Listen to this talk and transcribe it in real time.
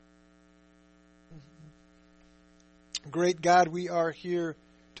Great God, we are here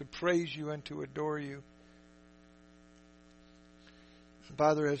to praise you and to adore you.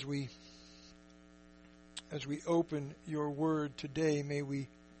 Father, as we open your word today, may we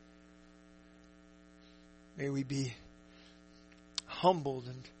be humbled,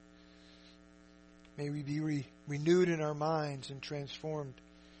 and may we be renewed in our minds and transformed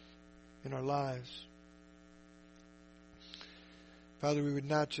in our lives. Father,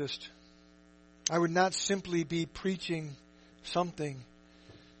 I would not simply be preaching something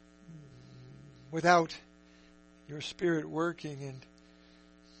without your Spirit working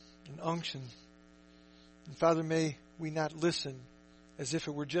and unction. And Father, may we not listen as if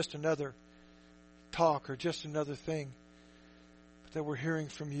it were just another talk or just another thing, but that we're hearing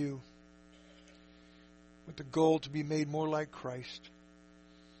from you with the goal to be made more like Christ,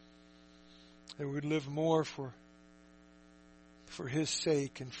 that we would live more for his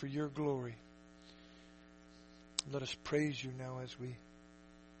sake and for your glory. Let us praise you now as we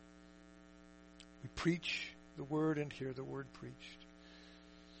preach the word and hear the word preached.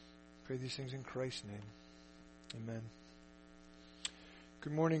 Pray these things in Christ's name. Amen.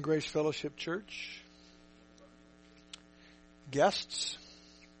 Good morning, Grace Fellowship Church. Guests,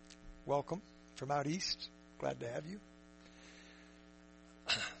 welcome from out east. Glad to have you.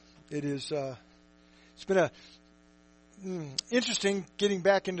 It's been interesting getting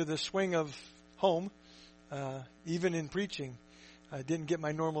back into the swing of home, even in preaching. I didn't get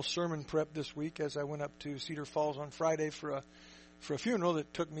my normal sermon prep this week as I went up to Cedar Falls on Friday for a funeral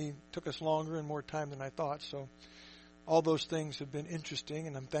that took us longer and more time than I thought. So all those things have been interesting,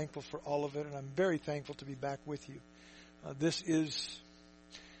 and I'm thankful for all of it, and I'm very thankful to be back with you. This is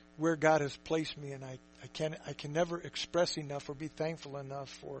where God has placed me, and I can never express enough or be thankful enough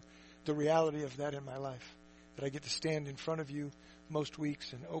for the reality of that in my life, that I get to stand in front of you most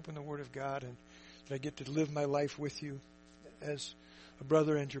weeks and open the Word of God, and that I get to live my life with you as a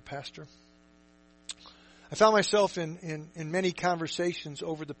brother and your pastor. I found myself in many conversations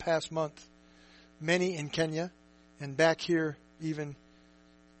over the past month, many in Kenya and back here even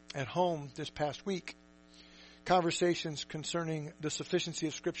at home this past week, conversations concerning the sufficiency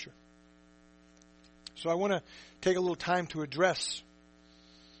of Scripture. So I want to take a little time to address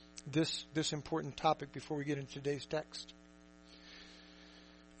this important topic before we get into today's text.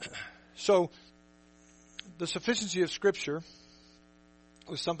 So, the sufficiency of Scripture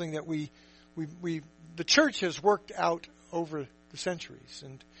was something that the church has worked out over the centuries,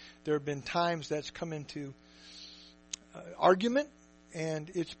 and there have been times that's come into argument,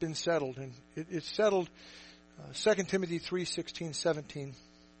 and it's been settled, and it's settled. 2 Timothy 3:16, 17.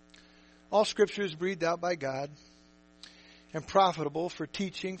 All Scripture is breathed out by God and profitable for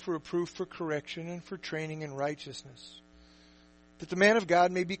teaching, for reproof, for correction, and for training in righteousness, that the man of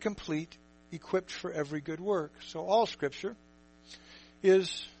God may be complete, equipped for every good work. So all Scripture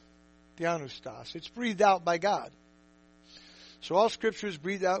is dianustos. It's breathed out by God. So all Scripture is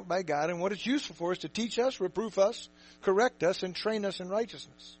breathed out by God, and what it's useful for is to teach us, reproof us, correct us, and train us in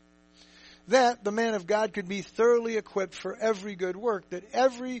righteousness, that the man of God could be thoroughly equipped for every good work, that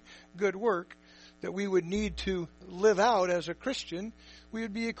every good work that we would need to live out as a Christian, we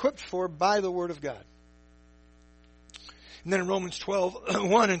would be equipped for by the Word of God. And then in Romans 12,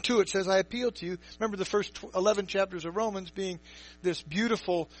 1 and 2, it says, I appeal to you. Remember the first 11 chapters of Romans being this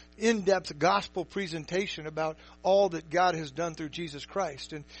beautiful, in-depth gospel presentation about all that God has done through Jesus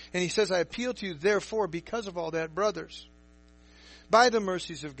Christ. And he says, I appeal to you, therefore, because of all that, brothers, by the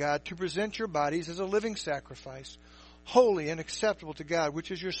mercies of God, to present your bodies as a living sacrifice, holy and acceptable to God, which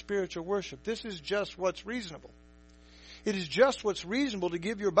is your spiritual worship. This is just what's reasonable. It is just what's reasonable to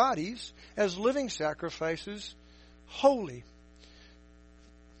give your bodies as living sacrifices, holy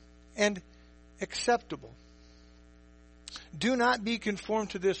and acceptable. Do not be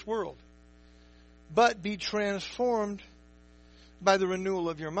conformed to this world, but be transformed by the renewal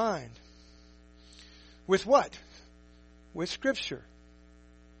of your mind. With what? With Scripture.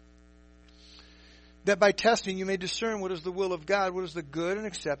 That by testing you may discern what is the will of God, what is the good and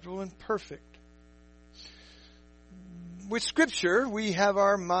acceptable and perfect. With Scripture, we have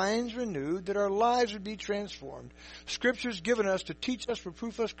our minds renewed, that our lives would be transformed. Scripture is given us to teach us,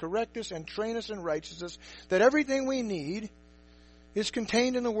 reproof us, correct us, and train us in righteousness, that everything we need is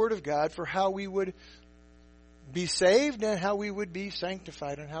contained in the Word of God for how we would be saved and how we would be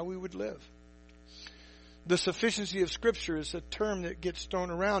sanctified and how we would live. The sufficiency of Scripture is a term that gets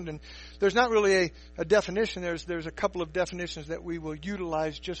thrown around, and there's not really a definition. There's a couple of definitions that we will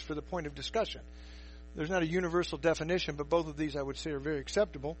utilize just for the point of discussion. There's not a universal definition, but both of these I would say are very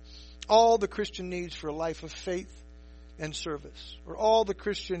acceptable. All the Christian needs for a life of faith and service, or all the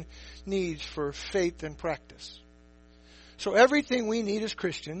Christian needs for faith and practice. So everything we need as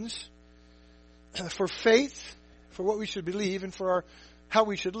Christians for faith, for what we should believe, and for how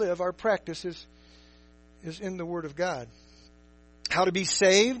we should live, our practice is in the Word of God. How to be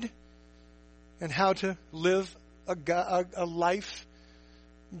saved and how to live a life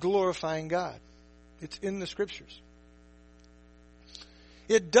glorifying God. It's in the Scriptures.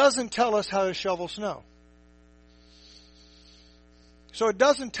 It doesn't tell us how to shovel snow. So it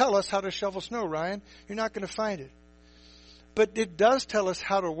doesn't tell us how to shovel snow, Ryan. You're not going to find it. But it does tell us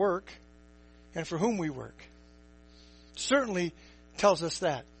how to work and for whom we work. Certainly tells us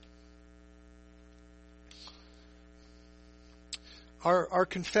that. Our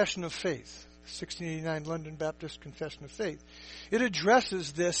Confession of Faith, 1689 London Baptist Confession of Faith, it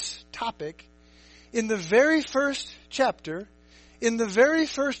addresses this topic in the very first chapter, in the very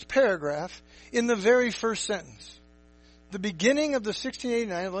first paragraph, in the very first sentence. The beginning of the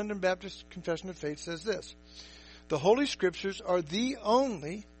 1689 London Baptist Confession of Faith says this: the Holy Scriptures are the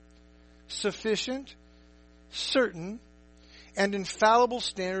only sufficient, certain, and infallible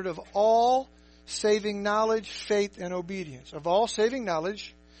standard of all saving knowledge, faith, and obedience. Of all saving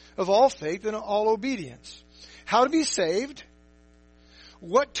knowledge, of all faith, and all obedience. How to be saved,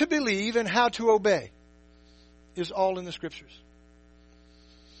 what to believe, and how to obey is all in the Scriptures.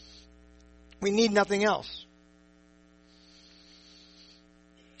 We need nothing else.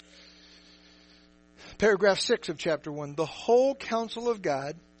 Paragraph 6 of chapter 1. The whole counsel of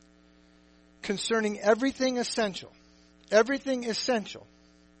God concerning everything essential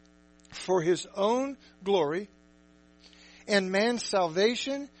for His own glory and man's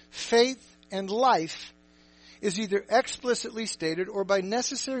salvation, faith, and life is either explicitly stated or by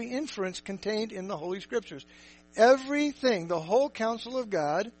necessary inference contained in the Holy Scriptures. Everything, the whole counsel of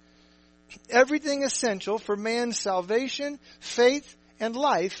God, everything essential for man's salvation, faith, and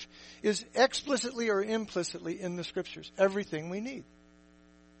life is explicitly or implicitly in the Scriptures. Everything we need.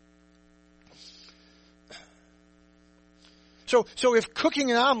 So if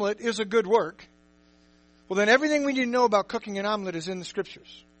cooking an omelet is a good work, well then everything we need to know about cooking an omelet is in the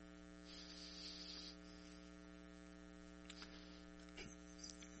Scriptures.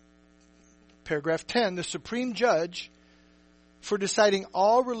 Paragraph 10, the supreme judge for deciding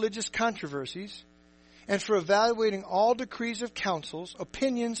all religious controversies and for evaluating all decrees of councils,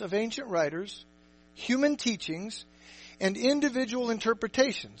 opinions of ancient writers, human teachings, and individual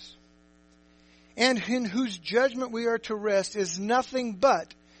interpretations, and in whose judgment we are to rest, is nothing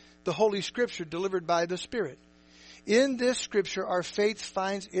but the Holy Scripture delivered by the Spirit. In this Scripture, our faith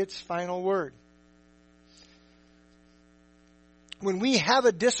finds its final word. When we have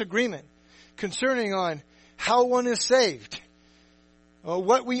a disagreement concerning on how one is saved, or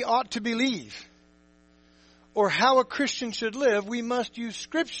what we ought to believe, or how a Christian should live, we must use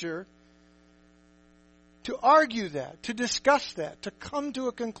Scripture to argue that, to discuss that, to come to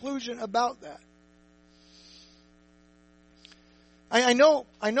a conclusion about that. I know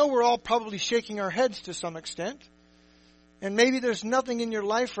we're all probably shaking our heads to some extent. And maybe there's nothing in your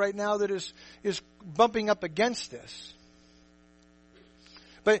life right now that is bumping up against this.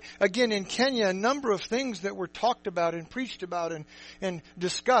 But again, in Kenya, a number of things that were talked about and preached about and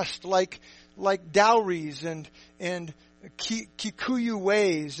discussed, like dowries and Kikuyu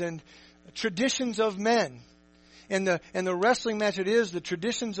ways and traditions of men. And the wrestling match, it is the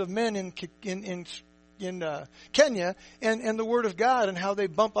traditions of men in Kenya and the Word of God and how they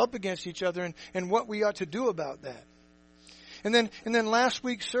bump up against each other and what we ought to do about that. And then last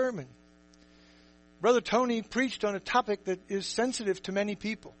week's sermon, Brother Tony preached on a topic that is sensitive to many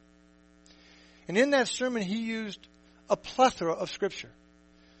people. And in that sermon, he used a plethora of Scripture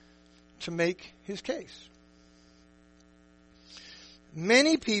to make his case.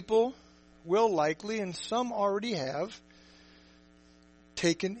 Many people will likely, and some already have,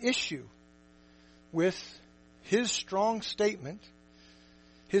 taken issue with his strong statement,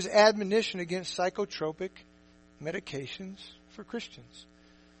 his admonition against psychotropic medications for Christians.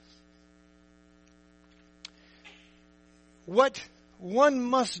 What one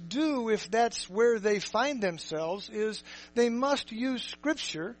must do if that's where they find themselves is they must use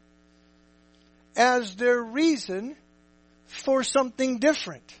Scripture as their reason for something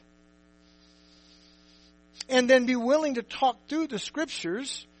different. And then be willing to talk through the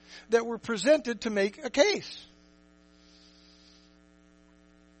Scriptures that were presented to make a case.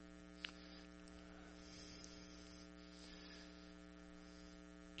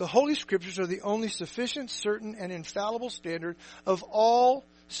 The Holy Scriptures are the only sufficient, certain, and infallible standard of all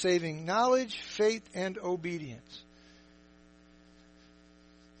saving knowledge, faith, and obedience.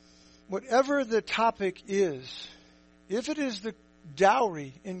 Whatever the topic is, if it is the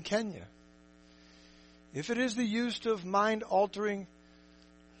dowry in Kenya, if it is the use of mind-altering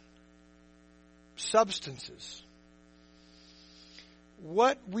substances,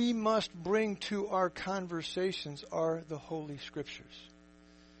 what we must bring to our conversations are the Holy Scriptures.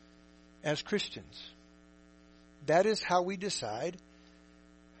 As Christians, that is how we decide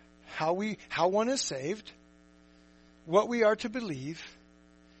how one is saved, what we are to believe,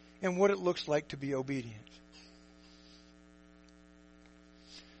 and what it looks like to be obedient.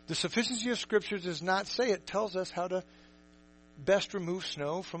 The sufficiency of Scripture does not say it tells us how to best remove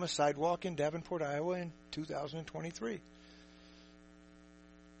snow from a sidewalk in Davenport, Iowa in 2023.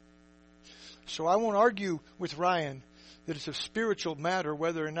 So I won't argue with Ryan that it's a spiritual matter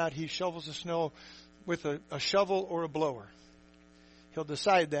whether or not he shovels the snow with a shovel or a blower. He'll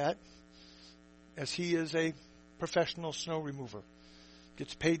decide that as he is a professional snow remover.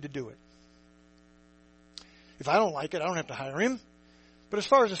 Gets paid to do it. If I don't like it, I don't have to hire him. But as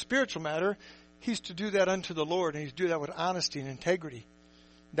far as a spiritual matter, he's to do that unto the Lord, and he's to do that with honesty and integrity.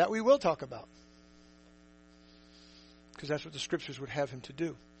 That we will talk about. Because that's what the Scriptures would have him to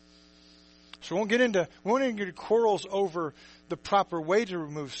do. So we won't get into quarrels over the proper way to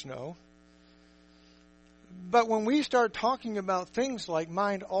remove snow. But when we start talking about things like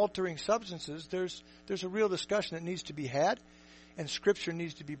mind-altering substances, there's a real discussion that needs to be had, and Scripture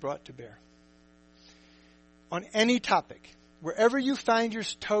needs to be brought to bear. On any topic, wherever you find your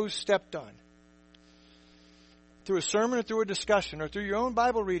toes stepped on, through a sermon or through a discussion or through your own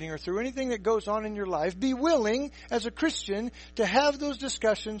Bible reading or through anything that goes on in your life, be willing as a Christian to have those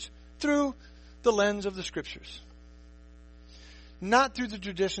discussions through the lens of the Scriptures, not through the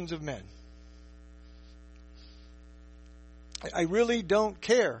traditions of men. I really don't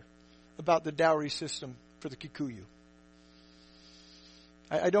care about the dowry system for the Kikuyu.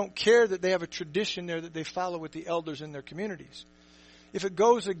 I don't care that they have a tradition there that they follow with the elders in their communities. If it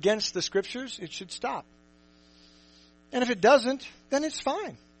goes against the Scriptures, it should stop. And if it doesn't, then it's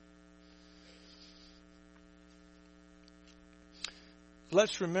fine.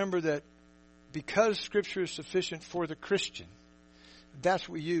 Let's remember that because Scripture is sufficient for the Christian, that's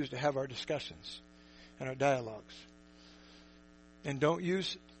what we use to have our discussions and our dialogues. And don't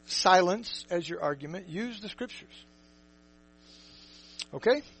use silence as your argument. Use the Scriptures.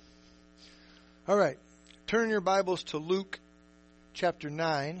 Okay? All right. Turn your Bibles to Luke chapter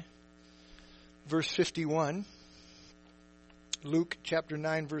 9, verse 51. Luke chapter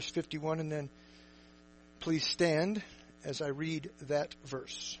 9, verse 51, and then please stand as I read that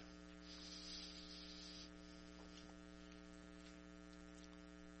verse.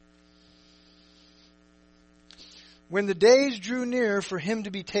 When the days drew near for him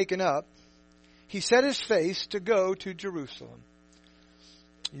to be taken up, he set his face to go to Jerusalem.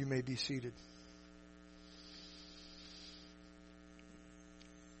 You may be seated.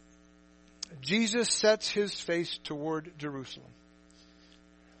 Jesus sets his face toward Jerusalem.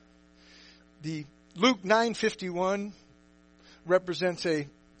 The Luke 9:51 represents a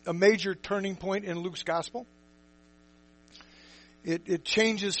major turning point in Luke's gospel. It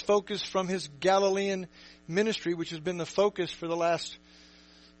changes focus from his Galilean ministry, which has been the focus for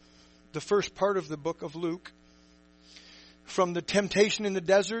the first part of the book of Luke. From the temptation in the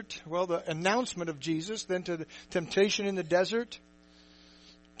desert, the announcement of Jesus, then to the temptation in the desert,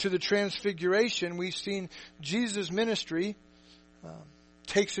 to the transfiguration, we've seen Jesus' ministry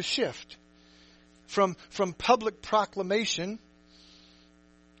takes a shift from public proclamation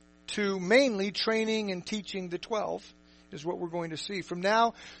to mainly training and teaching the 12 is what we're going to see. From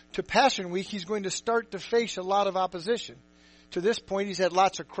now to Passion Week, he's going to start to face a lot of opposition. To this point, he's had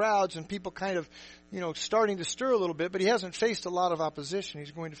lots of crowds and people kind of, starting to stir a little bit, but he hasn't faced a lot of opposition.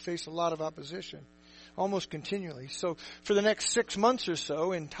 He's going to face a lot of opposition almost continually. So for the next 6 months or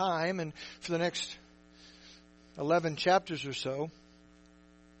so in time, and for the next 11 chapters or so,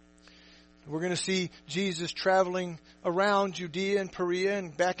 we're going to see Jesus traveling around Judea and Perea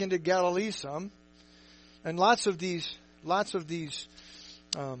and back into Galilee some. And lots of these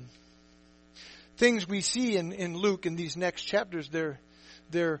things we see in Luke in these next chapters,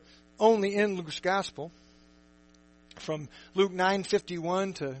 they're only in Luke's gospel. From Luke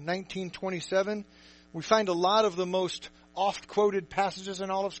 9:51 to 19:27, we find a lot of the most oft-quoted passages in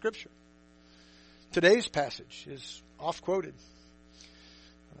all of Scripture. Today's passage is oft-quoted.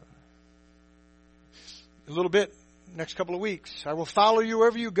 A little bit next couple of weeks. I will follow you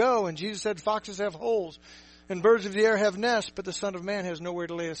wherever you go. And Jesus said, foxes have holes and birds of the air have nests, but the Son of Man has nowhere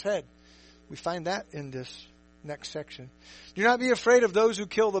to lay his head. We find that in this next section. Do not be afraid of those who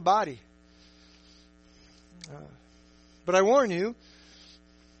kill the body. But I warn you,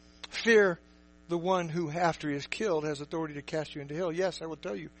 fear the one who, after he is killed, has authority to cast you into hell. Yes, I will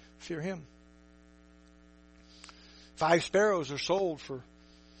tell you, fear him. 5 sparrows are sold for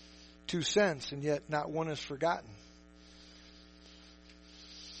 2 cents, and yet not one is forgotten.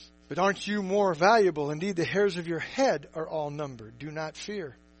 But aren't you more valuable? Indeed, the hairs of your head are all numbered. Do not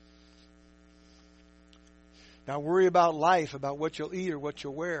fear. Now worry about life, about what you'll eat or what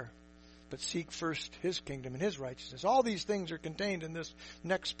you'll wear. But seek first His kingdom and His righteousness. All these things are contained in this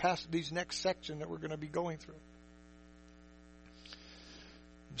next passage, these next section that we're going to be going through.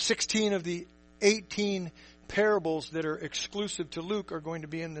 16 of the 18 parables that are exclusive to Luke are going to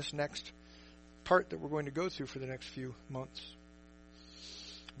be in this next part that we're going to go through for the next few months.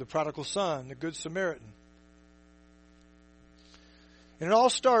 The prodigal son, the good Samaritan. And it all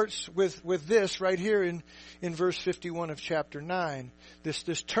starts with this right here in verse 51 of chapter 9.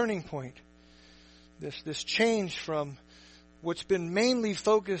 This turning point. This change from what's been mainly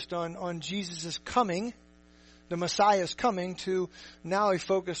focused on Jesus' coming, the Messiah's coming, to now a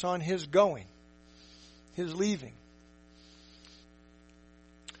focus on His going, His leaving.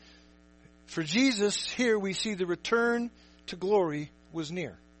 For Jesus, here we see the return to glory was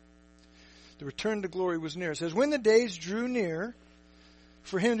near. The return to glory was near. It says, when the days drew near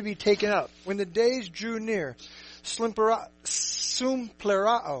for Him to be taken up. When the days drew near, sumplerao,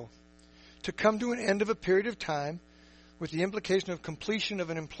 to come to an end of a period of time, with the implication of completion of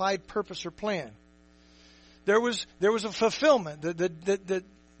an implied purpose or plan. There was a fulfillment.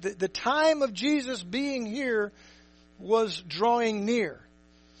 The time of Jesus being here was drawing near.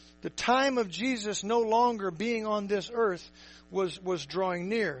 The time of Jesus no longer being on this earth was drawing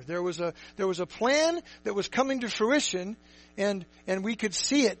near. There was a plan that was coming to fruition, and we could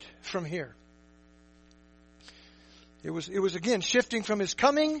see it from here. It was again shifting from His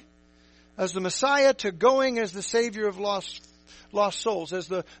coming as the Messiah to going as the Savior of lost souls, as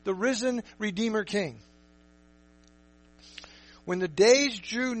the risen Redeemer King. When the days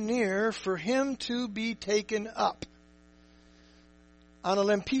drew near for Him to be taken up,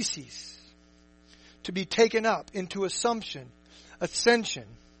 analempisis, to be taken up into ascension.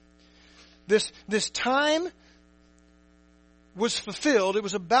 This time was fulfilled. It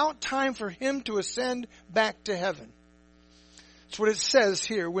was about time for Him to ascend back to heaven. That's what it says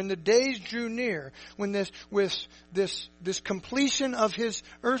here. When the days drew near, when this completion of His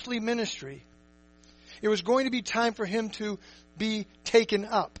earthly ministry, it was going to be time for Him to be taken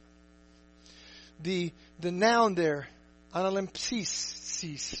up. The noun there,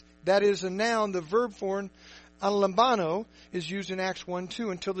 analempsis, that is a noun. The verb form, analambano, is used in Acts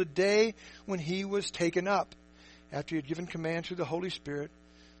 1:2, until the day when He was taken up, after He had given command through the Holy Spirit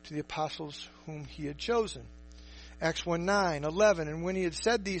to the apostles whom He had chosen. Acts 1:9, 11, and when He had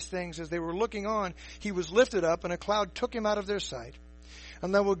said these things, as they were looking on, He was lifted up, and a cloud took Him out of their sight.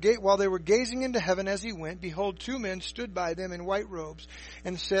 And then while they were gazing into heaven as He went, behold, 2 men stood by them in white robes,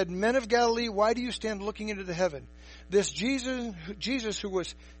 and said, Men of Galilee, why do you stand looking into the heaven? This Jesus who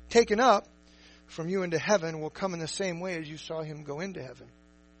was taken up from you into heaven will come in the same way as you saw Him go into heaven.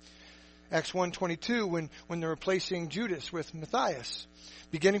 Acts 1:22, when they're replacing Judas with Matthias,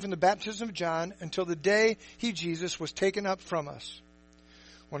 beginning from the baptism of John until the day He, Jesus, was taken up from us.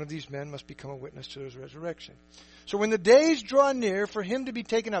 One of these men must become a witness to His resurrection. So when the days draw near for Him to be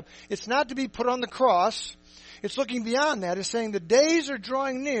taken up, it's not to be put on the cross. It's looking beyond that. It's saying the days are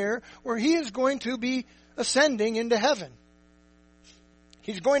drawing near where He is going to be ascending into heaven.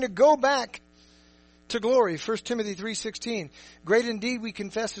 He's going to go back to glory. 1 Timothy 3:16. Great indeed, we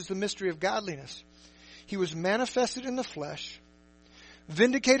confess, is the mystery of godliness. He was manifested in the flesh,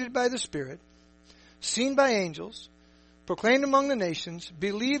 vindicated by the Spirit, seen by angels, proclaimed among the nations,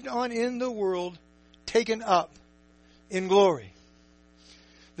 believed on in the world, taken up in glory.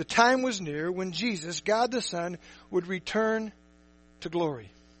 The time was near when Jesus, God the Son, would return to glory.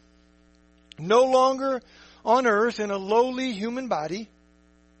 No longer on earth in a lowly human body,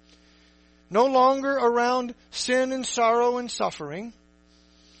 no longer around sin and sorrow and suffering,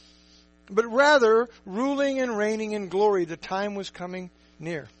 but rather ruling and reigning in glory. The time was coming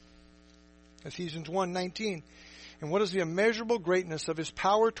near. Ephesians 1:19. And what is the immeasurable greatness of His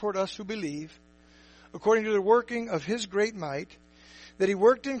power toward us who believe, according to the working of His great might, that He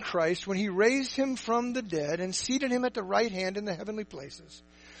worked in Christ when He raised Him from the dead and seated Him at the right hand in the heavenly places,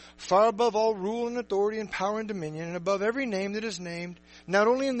 far above all rule and authority and power and dominion, and above every name that is named, not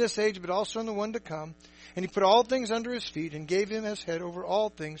only in this age, but also in the one to come. And He put all things under His feet and gave Him as head over all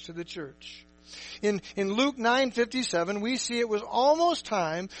things to the church. In Luke 9:57, we see it was almost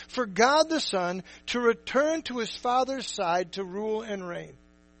time for God the Son to return to His Father's side to rule and reign.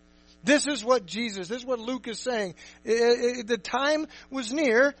 This is what Luke is saying. The time was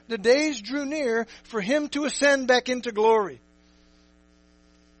near, the days drew near for Him to ascend back into glory.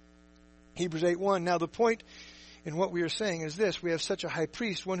 Hebrews 8:1. Now the point in what we are saying is this: we have such a high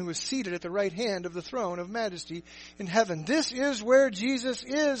priest, one who is seated at the right hand of the throne of majesty in heaven. This is where Jesus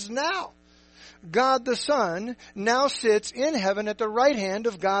is now. God the Son now sits in heaven at the right hand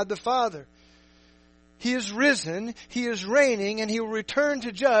of God the Father. He is risen, He is reigning, and He will return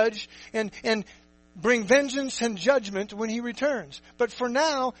to judge and bring vengeance and judgment when He returns. But for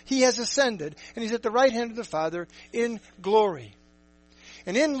now, He has ascended, and He's at the right hand of the Father in glory.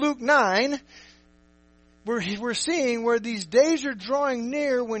 And in Luke 9, we're seeing where these days are drawing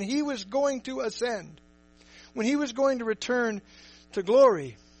near when He was going to ascend, when He was going to return to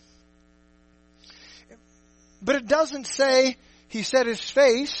glory. But it doesn't say He set His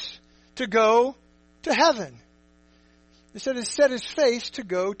face to go to heaven. It said He set His face to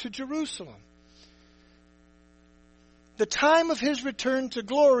go to Jerusalem. The time of His return to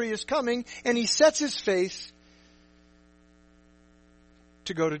glory is coming, and He sets His face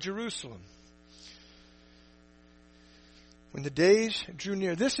to go to Jerusalem. When the days drew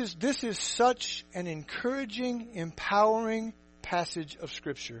near, this is such an encouraging, empowering passage of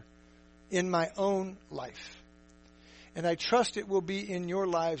Scripture in my own life. And I trust it will be in your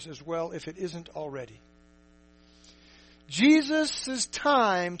lives as well if it isn't already. Jesus'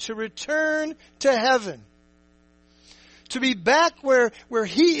 time to return to heaven, to be back where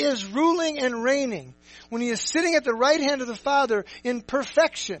He is ruling and reigning, when He is sitting at the right hand of the Father in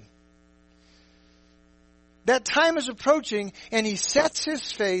perfection. That time is approaching, and He sets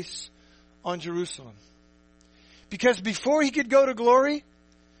His face on Jerusalem. Because before He could go to glory,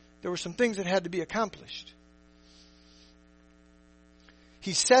 there were some things that had to be accomplished.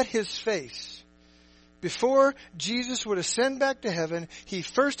 He set His face. Before Jesus would ascend back to heaven, He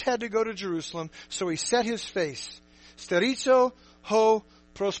first had to go to Jerusalem, so He set His face. Sterizo ho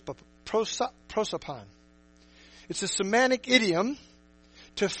prosopon. It's a semantic idiom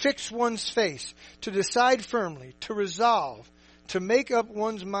to fix one's face, to decide firmly, to resolve, to make up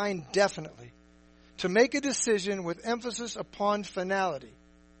one's mind definitely, to make a decision with emphasis upon finality.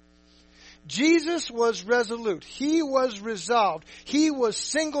 Jesus was resolute. He was resolved. He was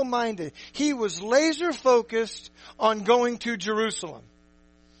single-minded. He was laser-focused on going to Jerusalem,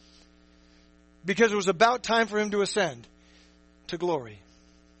 because it was about time for Him to ascend to glory.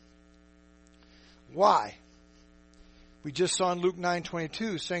 Why? We just saw in Luke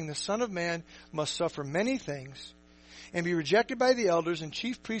 9:22 saying the Son of Man must suffer many things and be rejected by the elders and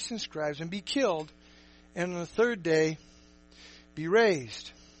chief priests and scribes and be killed, and on the third day be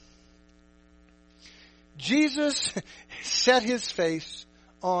raised. Jesus set His face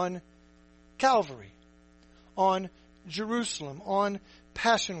on Calvary, on Jerusalem, on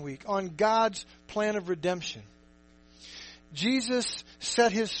Passion Week, on God's plan of redemption. Jesus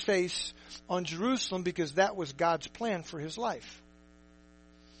set His face on Jerusalem because that was God's plan for His life.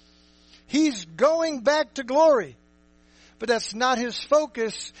 He's going back to glory, but that's not His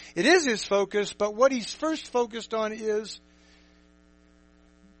focus. It is His focus, but what He's first focused on is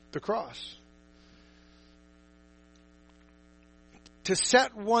the cross. To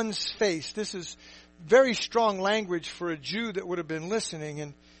set one's face. This is very strong language for a Jew that would have been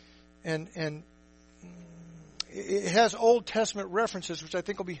listening, and it has Old Testament references, which I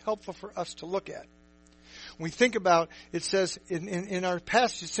think will be helpful for us to look at. When we think about, it says, in our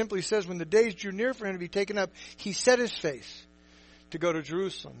passage, it simply says, when the days drew near for Him to be taken up, He set His face to go to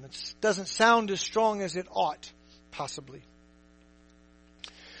Jerusalem. It doesn't sound as strong as it ought, possibly.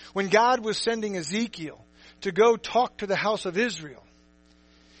 When God was sending Ezekiel to go talk to the house of Israel,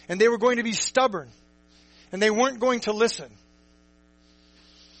 and they were going to be stubborn, and they weren't going to listen,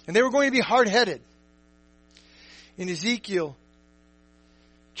 and they were going to be hard-headed. In Ezekiel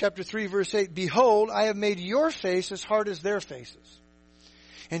chapter 3, verse 8, "Behold, I have made your face as hard as their faces,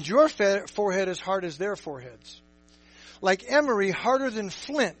 and your forehead as hard as their foreheads. Like emery, harder than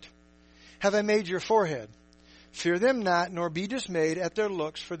flint, have I made your forehead. Fear them not, nor be dismayed at their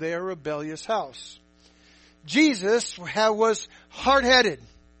looks, for they are a rebellious house." Jesus was hard-headed.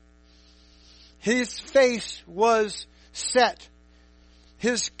 His face was set.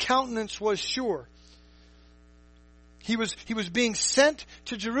 His countenance was sure. He was being sent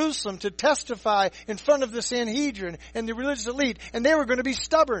to Jerusalem to testify in front of the Sanhedrin and the religious elite, and they were going to be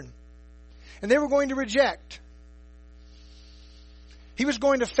stubborn, and they were going to reject. He was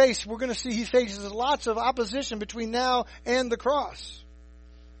going to face, we're going to see he faces lots of opposition between now and the cross.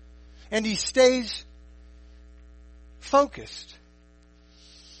 And he stays focused.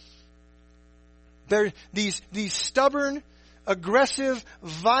 There, these stubborn, aggressive,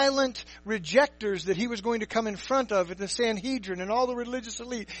 violent rejectors that he was going to come in front of at the Sanhedrin and all the religious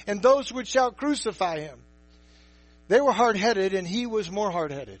elite and those who would shout, "Crucify him." They were hard-headed, and he was more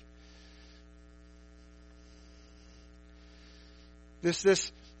hard-headed.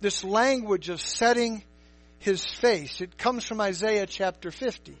 This language of setting his face. It comes from Isaiah chapter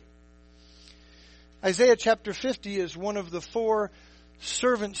 50. Isaiah chapter 50 is one of the 4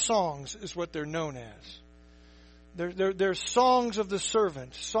 servant songs, is what they're known as. They're songs of the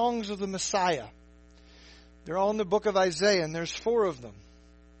servant, songs of the Messiah. They're all in the book of Isaiah, and there's 4 of them.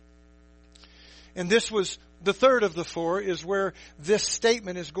 And this was the third of the 4 is where this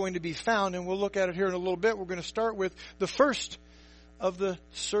statement is going to be found, and we'll look at it here in a little bit. We're going to start with the first of the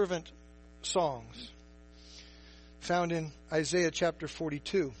servant songs, found in Isaiah chapter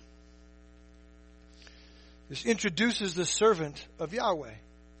 42. This introduces the servant of Yahweh.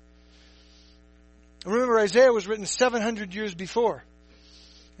 Remember, Isaiah was written 700 years before.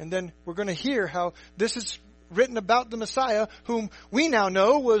 And then we're going to hear how this is written about the Messiah, whom we now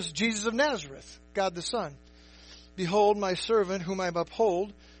know was Jesus of Nazareth, God the Son. Behold my servant whom I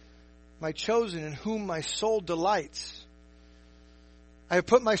uphold, my chosen in whom my soul delights. I have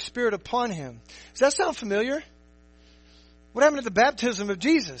put my spirit upon him. Does that sound familiar? What happened at the baptism of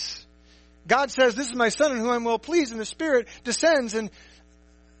Jesus? God says, this is my son in whom I'm well pleased, and the Spirit descends and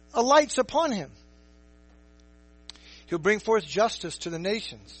alights upon him. He'll bring forth justice to the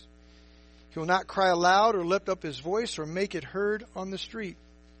nations. He will not cry aloud or lift up his voice or make it heard on the street.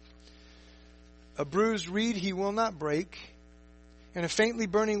 A bruised reed he will not break, and a faintly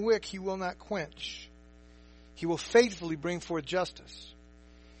burning wick he will not quench. He will faithfully bring forth justice.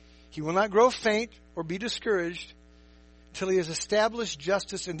 He will not grow faint or be discouraged till he has established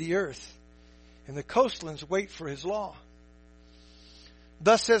justice in the earth, and the coastlands wait for his law.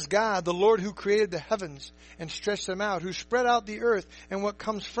 Thus says God, the Lord who created the heavens and stretched them out, who spread out the earth and what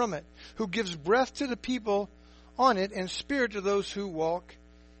comes from it, who gives breath to the people on it and spirit to those who walk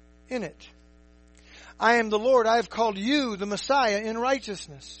in it. I am the Lord, I have called you, the Messiah, in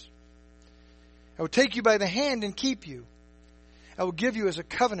righteousness. I will take you by the hand and keep you. I will give you as a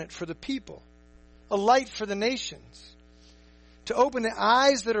covenant for the people, a light for the nations, to open the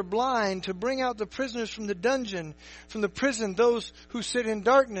eyes that are blind, to bring out the prisoners from the dungeon, from the prison, those who sit in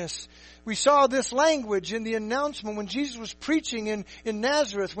darkness. We saw this language in the announcement when Jesus was preaching in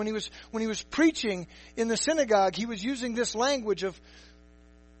Nazareth, when he was preaching in the synagogue. He was using this language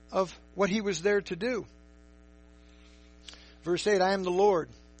of what he was there to do. Verse 8, I am the Lord,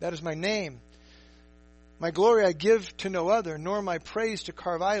 that is my name. My glory I give to no other, nor my praise to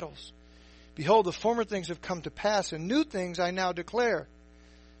carve idols. Behold, the former things have come to pass, and new things I now declare.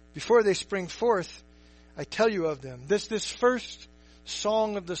 Before they spring forth, I tell you of them. This first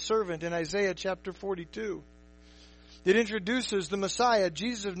song of the servant in Isaiah chapter 42. It introduces the Messiah,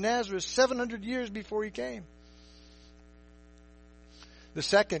 Jesus of Nazareth, 700 years before he came. The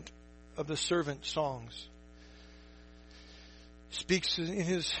second of the servant songs speaks in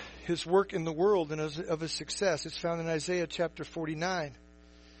his work in the world and of his success. It's found in Isaiah chapter 49.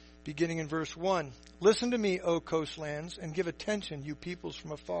 Beginning in verse 1. Listen to me, O coastlands, and give attention, you peoples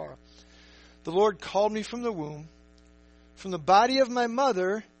from afar. The Lord called me from the womb. From the body of my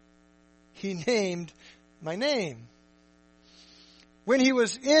mother, he named my name. When he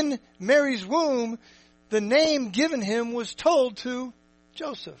was in Mary's womb, the name given him was told to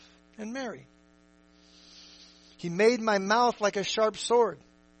Joseph and Mary. He made my mouth like a sharp sword.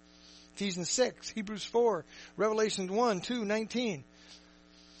 Ephesians 6, Hebrews 4, Revelation 1, 2, 19.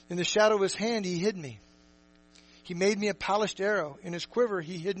 In the shadow of his hand he hid me. He made me a polished arrow. In his quiver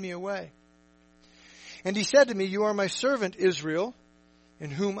he hid me away. And he said to me, you are my servant Israel,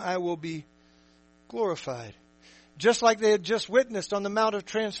 in whom I will be glorified. Just like they had just witnessed on the Mount of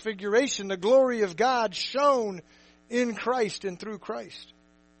Transfiguration, the glory of God shone in Christ and through Christ.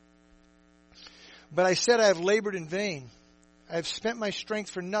 But I said, I have labored in vain. I have spent my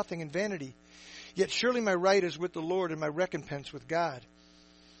strength for nothing in vanity. Yet surely my right is with the Lord and my recompense with God.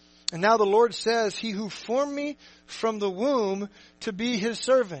 And now the Lord says, he who formed me from the womb to be his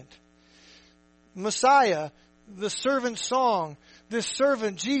servant. Messiah, the servant song, this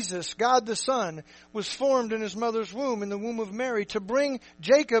servant, Jesus, God the Son, was formed in his mother's womb, in the womb of Mary, to bring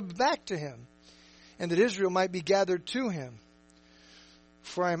Jacob back to him, and that Israel might be gathered to him.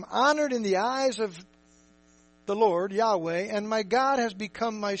 For I am honored in the eyes of the Lord, Yahweh, and my God has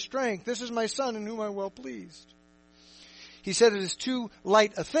become my strength. This is my Son in whom I am well pleased. He said, it is too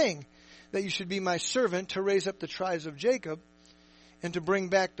light a thing that you should be my servant to raise up the tribes of Jacob and to bring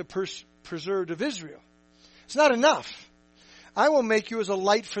back the preserved of Israel. It's not enough. I will make you as a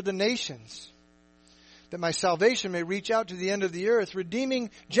light for the nations, that my salvation may reach out to the end of the earth,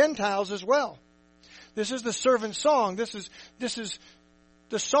 redeeming Gentiles as well. This is the servant song. This is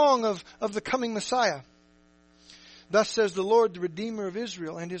the song of the coming Messiah. Thus says the Lord, the Redeemer of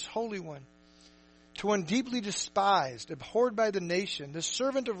Israel and his Holy One, to one deeply despised, abhorred by the nation, the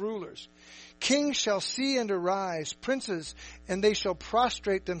servant of rulers. Kings shall see and arise, princes, and they shall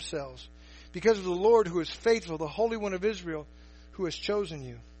prostrate themselves, because of the Lord who is faithful, the Holy One of Israel, who has chosen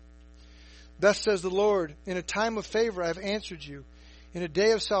you. Thus says the Lord, in a time of favor I have answered you. In a day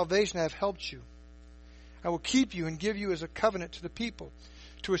of salvation I have helped you. I will keep you and give you as a covenant to the people,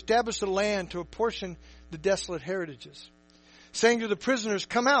 to establish the land, to apportion the desolate heritages. Saying to the prisoners,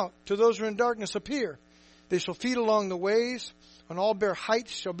 come out, to those who are in darkness, appear. They shall feed along the ways, on all bare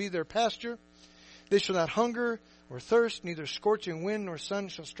heights shall be their pasture. They shall not hunger or thirst, neither scorching wind nor sun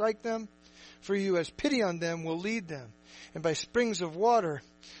shall strike them. For he who has pity on them will lead them, and by springs of water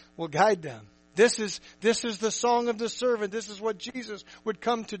will guide them. This is the song of the servant. This is what Jesus would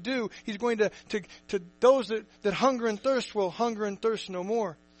come to do. He's going to those that hunger and thirst will hunger and thirst no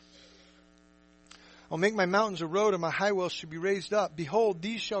more. I'll make my mountains a road, and my highways shall be raised up. Behold,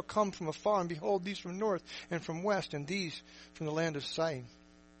 these shall come from afar, and behold, these from north and from west, and these from the land of Sight.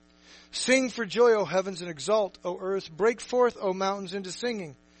 Sing for joy, O heavens, and exult, O earth. Break forth, O mountains, into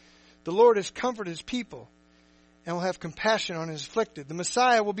singing. The Lord has comforted his people, and will have compassion on his afflicted. The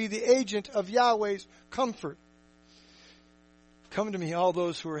Messiah will be the agent of Yahweh's comfort. Come to me, all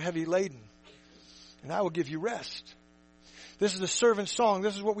those who are heavy laden, and I will give you rest. This is the servant song.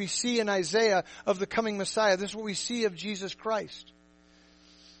 This is what we see in Isaiah of the coming Messiah. This is what we see of Jesus Christ.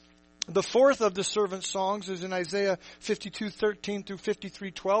 The fourth of the servant songs is in Isaiah 52:13 through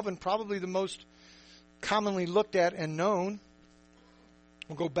 53:12, and probably the most commonly looked at and known.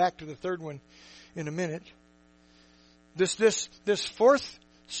 We'll go back to the third one in a minute. This fourth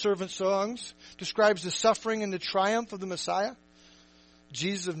servant songs describes the suffering and the triumph of the Messiah,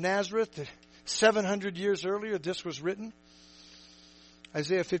 Jesus of Nazareth. That 700 years earlier, this was written.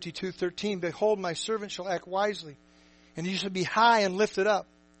 Isaiah 52:13, behold, my servant shall act wisely, and he shall be high and lifted up,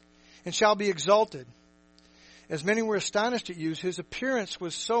 and shall be exalted. As many were astonished at you, his appearance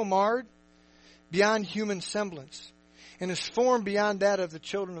was so marred beyond human semblance, and his form beyond that of the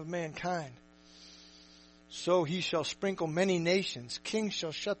children of mankind. So he shall sprinkle many nations. Kings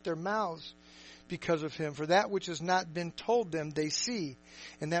shall shut their mouths because of him. For that which has not been told them they see,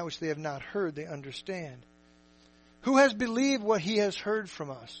 and that which they have not heard they understand. Who has believed what he has heard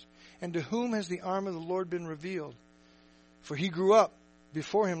from us? And to whom has the arm of the Lord been revealed? For he grew up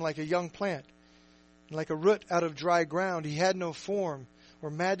before him like a young plant, and like a root out of dry ground. He had no form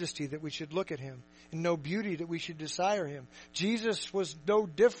or majesty that we should look at him, and no beauty that we should desire him. Jesus was no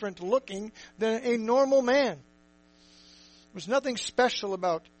different looking than a normal man. There was nothing special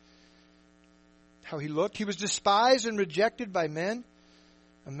about how he looked. He was despised and rejected by men,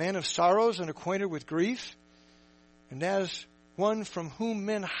 a man of sorrows and acquainted with grief. And as one from whom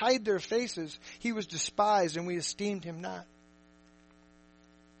men hide their faces, he was despised, and we esteemed him not.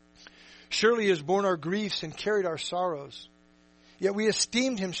 Surely he has borne our griefs and carried our sorrows. Yet we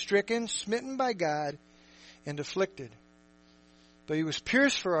esteemed him stricken, smitten by God, and afflicted. But he was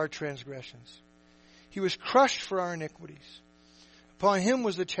pierced for our transgressions. He was crushed for our iniquities. Upon him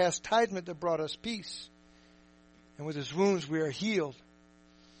was the chastisement that brought us peace, and with his wounds we are healed.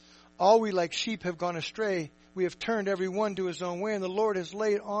 All we like sheep have gone astray. We have turned every one to his own way, and the Lord has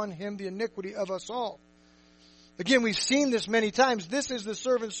laid on him the iniquity of us all. Again, we've seen this many times. This is the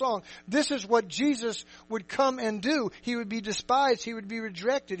servant song. This is what Jesus would come and do. He would be despised. He would be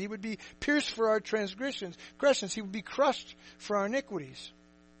rejected. He would be pierced for our transgressions. He would be crushed for our iniquities.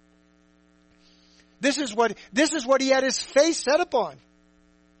 This is what he had his face set upon.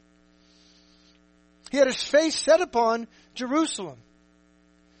 He had his face set upon Jerusalem.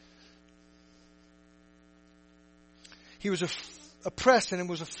 He was oppressed and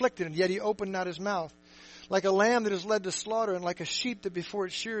was afflicted, and yet he opened not his mouth. Like a lamb that is led to slaughter, and like a sheep that before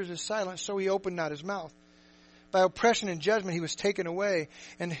its shearers is silent, so he opened not his mouth. By oppression and judgment he was taken away.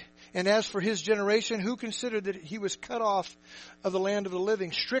 And as for his generation, who considered that he was cut off of the land of the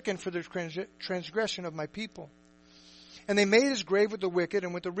living, stricken for the transgression of my people? And they made his grave with the wicked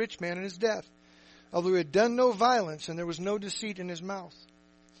and with the rich man in his death, although he had done no violence, and there was no deceit in his mouth.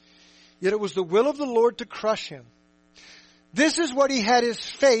 Yet it was the will of the Lord to crush him. This is what he had his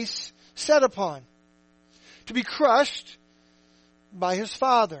face set upon, to be crushed by his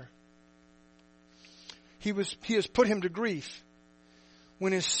Father. He has put him to grief.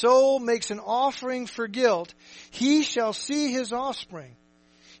 When his soul makes an offering for guilt, he shall see his offspring.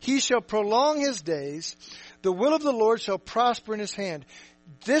 He shall prolong his days. The will of the Lord shall prosper in his hand.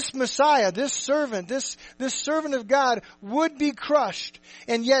 This Messiah, this servant of God would be crushed,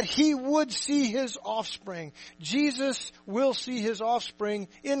 and yet he would see his offspring. Jesus will see his offspring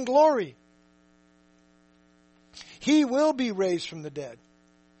in glory. He will be raised from the dead.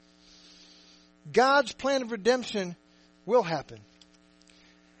 God's plan of redemption will happen.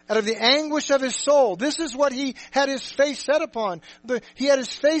 Out of the anguish of his soul. This is what he had his face set upon. He had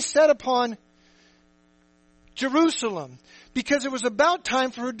his face set upon Jerusalem, because it was about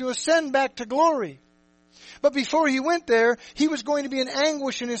time for her to ascend back to glory. But before he went there, he was going to be in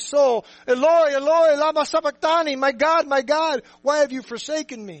anguish in his soul. Eloi, Eloi, lama sabachthani. My God, why have you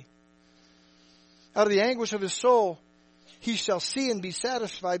forsaken me? Out of the anguish of his soul, he shall see and be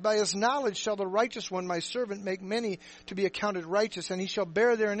satisfied. By his knowledge shall the righteous one, my servant, make many to be accounted righteous, and he shall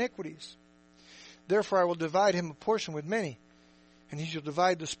bear their iniquities. Therefore I will divide him a portion with many, and he shall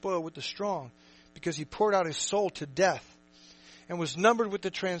divide the spoil with the strong, because he poured out his soul to death, and was numbered with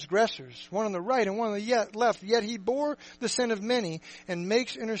the transgressors, one on the right and one on the left. Yet he bore the sin of many, and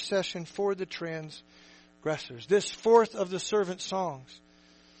makes intercession for the transgressors. This fourth of the servant songs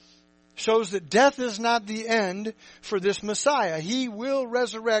shows that death is not the end for this Messiah. He will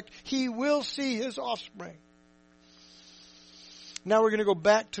resurrect. He will see his offspring. Now we're going to go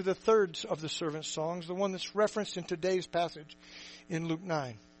back to the third of the servant songs, the one that's referenced in today's passage in Luke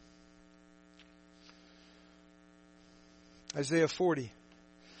 9. Isaiah 50,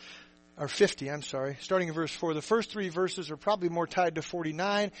 starting in verse 4. The first three verses are probably more tied to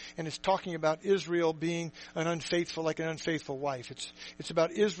 49, and it's talking about Israel being like an unfaithful wife. It's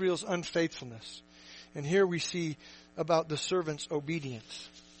about Israel's unfaithfulness. And here we see about the servant's obedience.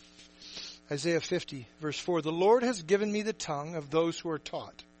 Isaiah 50, verse 4. The Lord has given me the tongue of those who are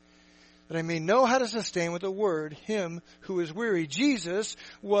taught, that I may know how to sustain with a word him who is weary. Jesus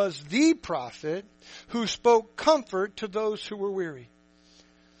was the prophet who spoke comfort to those who were weary.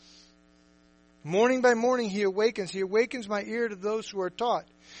 Morning by morning he awakens. He awakens my ear to those who are taught.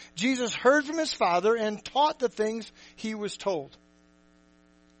 Jesus heard from his Father and taught the things he was told.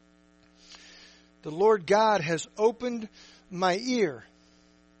 The Lord God has opened my ear,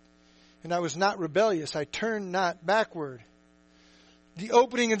 and I was not rebellious. I turned not backward. The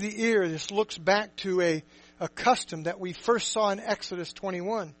opening of the ear, this looks back to a custom that we first saw in Exodus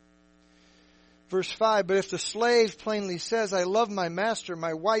 21. Verse 5, but if the slave plainly says, I love my master,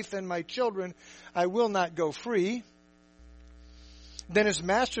 my wife, and my children, I will not go free, then his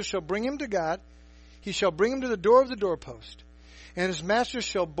master shall bring him to God. He shall bring him to the door of the doorpost, and his master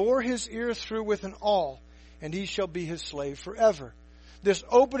shall bore his ear through with an awl, and he shall be his slave forever. This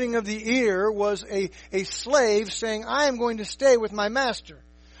opening of the ear was a slave saying, I am going to stay with my master.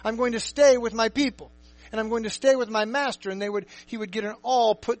 I'm going to stay with my people. And I'm going to stay with my master. And he would get an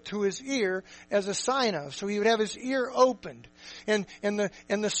awl put to his ear as a sign of. So he would have his ear opened. And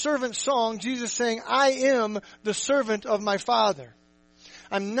the servant song, Jesus saying, I am the servant of my Father.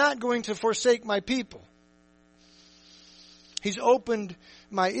 I'm not going to forsake my people. He's opened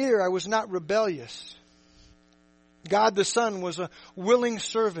my ear. I was not rebellious. God the Son was a willing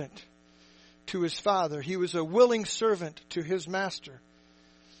servant to his Father. He was a willing servant to his master.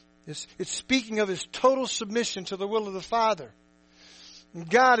 It's speaking of his total submission to the will of the Father.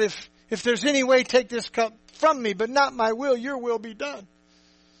 God, if there's any way, take this cup from me, but not my will, your will be done.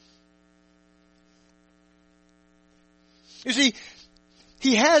 You see,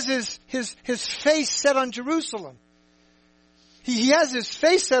 he has his face set on Jerusalem. He has his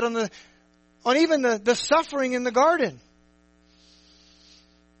face set on even the suffering in the garden.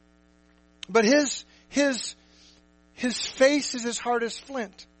 But his face is as hard as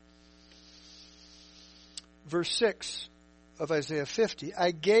flint. Verse 6 of Isaiah 50,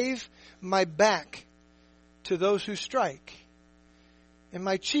 I gave my back to those who strike, and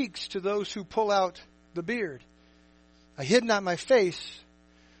my cheeks to those who pull out the beard. I hid not my face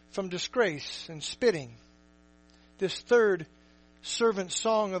from disgrace and spitting. This third servant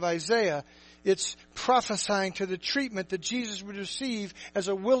song of Isaiah, it's prophesying to the treatment that Jesus would receive as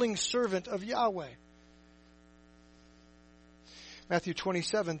a willing servant of Yahweh. Matthew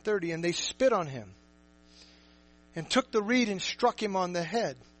 27:30, and they spit on him and took the reed and struck him on the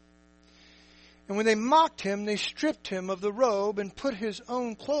head. And when they mocked him, they stripped him of the robe and put his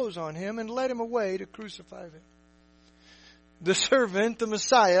own clothes on him and led him away to crucify him. The servant, the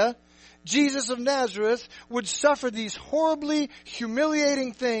Messiah, Jesus of Nazareth, would suffer these horribly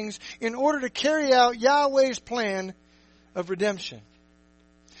humiliating things in order to carry out Yahweh's plan of redemption.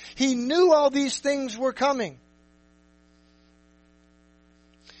 He knew all these things were coming.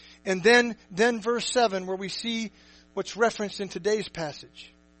 And then verse 7, where we see what's referenced in today's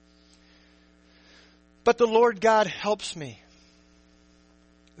passage. But the Lord God helps me.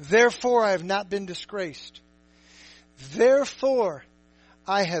 Therefore I have not been disgraced. Therefore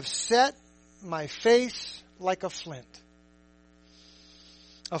I have set my face like a flint.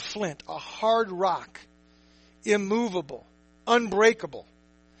 A flint, a hard rock, immovable, unbreakable.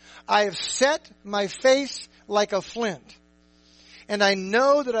 I have set my face like a flint, and I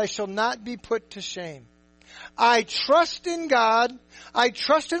know that I shall not be put to shame. I trust in God. I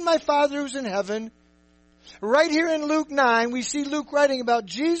trust in my Father who's in heaven. Right here in Luke 9, we see Luke writing about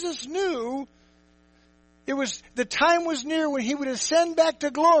Jesus knew the time was near when he would ascend back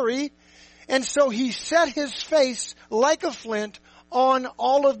to glory, and so he set his face like a flint on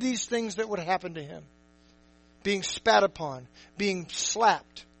all of these things that would happen to him. Being spat upon, being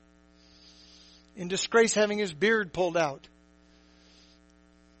slapped, in disgrace having his beard pulled out.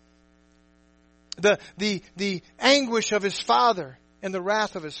 The anguish of his father and the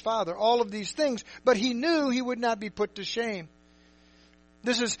wrath of his father, all of these things, but he knew he would not be put to shame.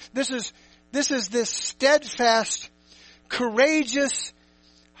 This is this steadfast, courageous,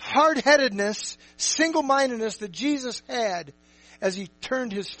 hard-headedness, single-mindedness that Jesus had as he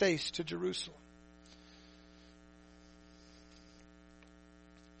turned his face to Jerusalem.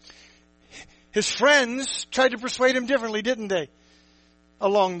 His friends tried to persuade him differently, didn't they?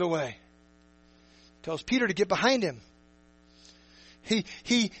 Along the way. Tells Peter to get behind him.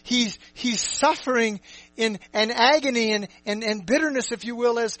 He's suffering in an agony and bitterness, if you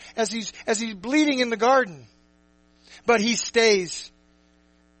will, as he's bleeding in the garden. But he stays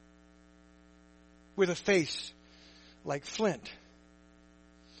with a face like flint.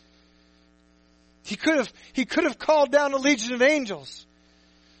 He could have called down a legion of angels,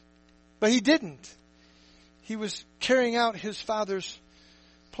 but he didn't. He was carrying out his Father's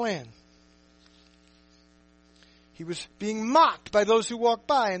plan. He was being mocked by those who walked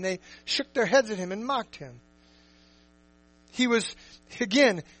by, and they shook their heads at him and mocked him. He was,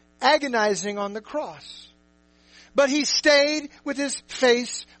 again, agonizing on the cross. But he stayed with his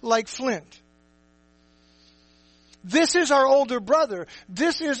face like flint. This is our older brother.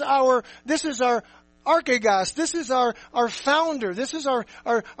 This is our archegos. This is our founder. This is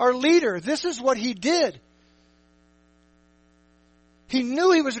our leader. This is what he did. He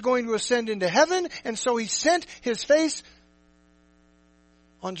knew he was going to ascend into heaven, and so he set his face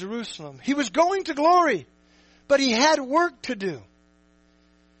on Jerusalem. He was going to glory, but he had work to do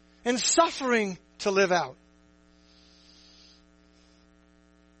and suffering to live out.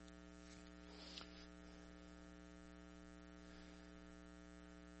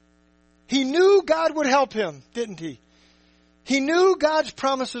 He knew God would help him, didn't he? He knew God's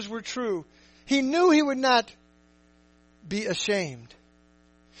promises were true. He knew he would not be ashamed.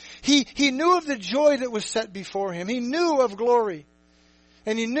 He knew of the joy that was set before him. He knew of glory.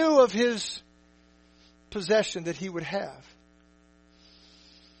 And he knew of his possession that he would have.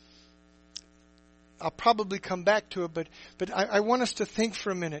 I'll probably come back to it, but I want us to think for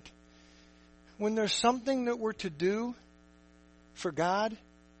a minute. When there's something that we're to do for God,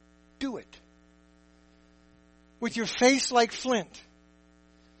 do it. With your face like flint.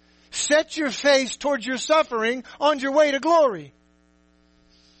 Set your face towards your suffering on your way to glory.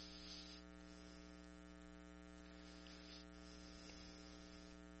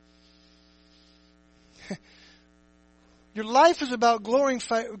 Your life is about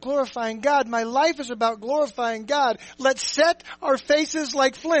glorifying God. My life is about glorifying God. Let's set our faces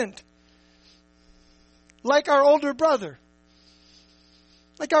like flint. Like our older brother.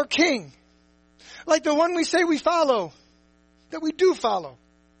 Like our king. Like the one we say we follow. That we do follow.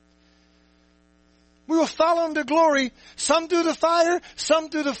 We will follow him to glory. Some through the fire. Some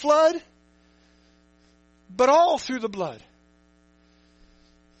through the flood. But all through the blood.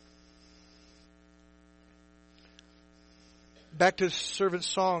 Back to the servant's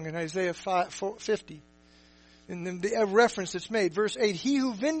song in Isaiah 50. And then the reference that's made. Verse 8. He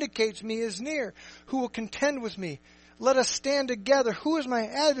who vindicates me is near. Who will contend with me? Let us stand together. Who is my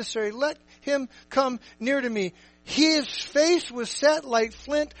adversary? Let him come near to me. His face was set like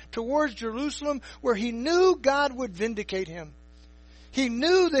flint towards Jerusalem, where he knew God would vindicate him. He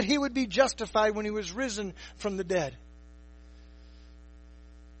knew that he would be justified when he was risen from the dead.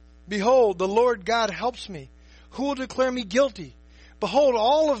 Behold, the Lord God helps me. Who will declare me guilty? Behold,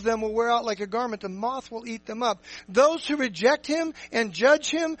 all of them will wear out like a garment. The moth will eat them up. Those who reject him and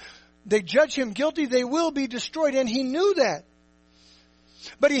judge him, they judge him guilty, they will be destroyed. And he knew that.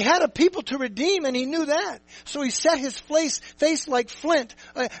 But he had a people to redeem, and he knew that. So he set his face like flint,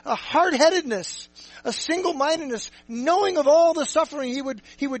 a hard-headedness, a single-mindedness, knowing of all the suffering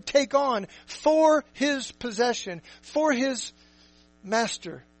he would take on for his possession, for his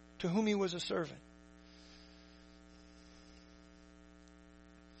master, to whom he was a servant.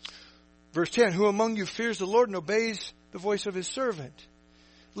 Verse 10, who among you fears the Lord and obeys the voice of his servant?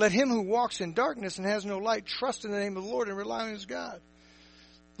 Let him who walks in darkness and has no light trust in the name of the Lord and rely on his God.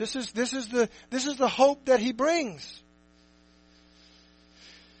 This is the hope that he brings.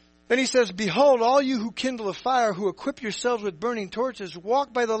 Then he says, behold, all you who kindle a fire, who equip yourselves with burning torches,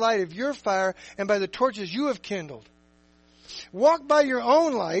 walk by the light of your fire and by the torches you have kindled. Walk by your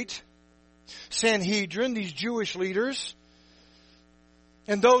own light, Sanhedrin, these Jewish leaders,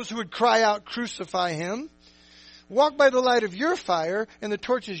 and those who would cry out, crucify him. Walk by the light of your fire and the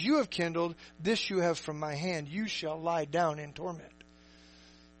torches you have kindled. This you have from my hand. You shall lie down in torment.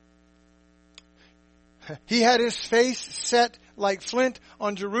 He had his face set like flint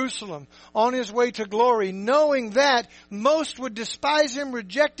on Jerusalem, on his way to glory, knowing that most would despise him,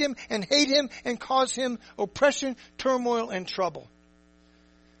 reject him, and hate him, and cause him oppression, turmoil, and trouble.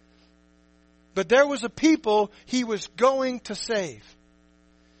 But there was a people he was going to save.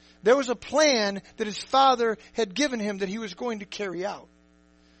 There was a plan that his Father had given him that he was going to carry out,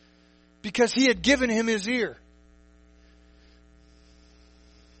 because he had given him his ear.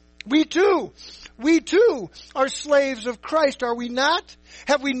 We too are slaves of Christ, are we not?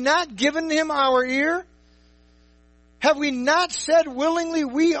 Have we not given him our ear? Have we not said willingly,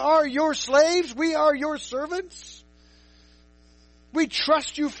 we are your slaves, we are your servants? We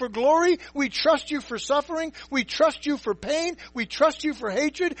trust you for glory, we trust you for suffering, we trust you for pain, we trust you for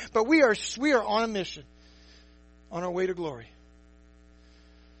hatred, but we are on a mission, on our way to glory.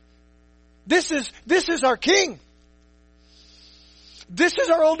 This is our King. This is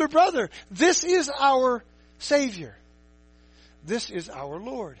our older brother. This is our Savior. This is our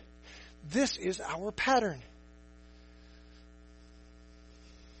Lord. This is our pattern.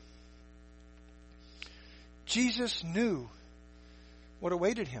 Jesus knew what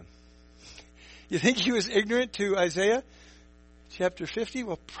awaited him. You think he was ignorant to Isaiah chapter 50?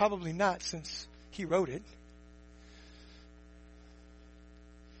 Well, probably not, since he wrote it.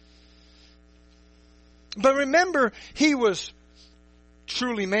 But remember, he was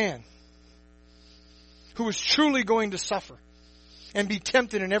truly man, who was truly going to suffer and be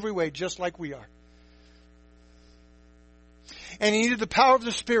tempted in every way, just like we are. And he needed the power of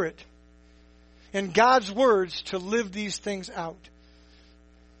the Spirit and God's words to live these things out.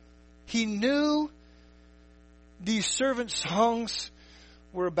 He knew these servant songs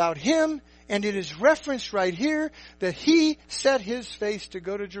were about him, and it is referenced right here that he set his face to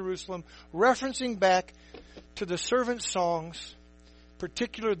go to Jerusalem, referencing back to the servant songs,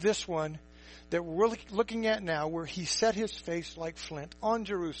 particular this one that we're looking at now, where he set his face like flint on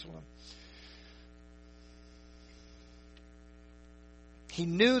Jerusalem. He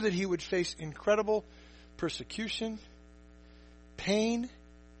knew that he would face incredible persecution, pain,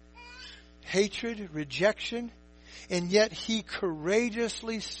 hatred, rejection, and yet he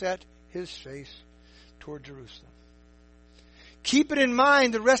courageously set his face toward Jerusalem. Keep it in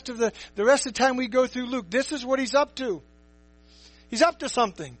mind the rest of the time we go through Luke. This is what he's up to. He's up to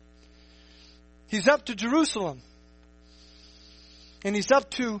something. He's up to Jerusalem. And he's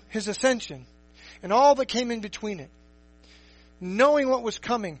up to his ascension and all that came in between it. Knowing what was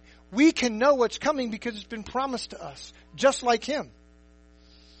coming. We can know what's coming because it's been promised to us, just like him.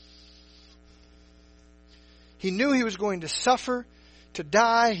 He knew he was going to suffer, to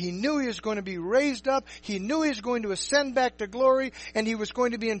die. He knew he was going to be raised up. He knew he was going to ascend back to glory, and he was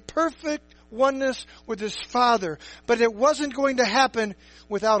going to be in perfect oneness with his Father. But it wasn't going to happen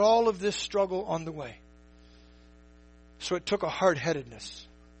without all of this struggle on the way. So it took a hard-headedness.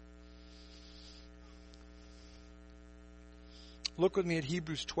 Look with me at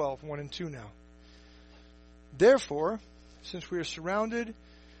Hebrews 12, 1 and 2 now. Therefore, since we are surrounded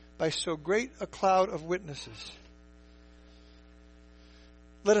by so great a cloud of witnesses,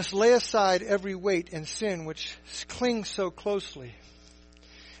 let us lay aside every weight and sin which clings so closely,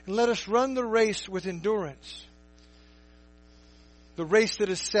 and let us run the race with endurance, the race that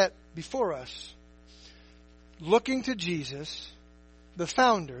is set before us, looking to Jesus, the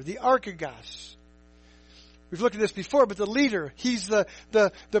founder, the archegos. We've looked at this before, but the leader, he's the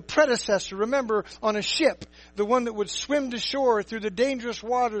predecessor. Remember, on a ship, the one that would swim to shore through the dangerous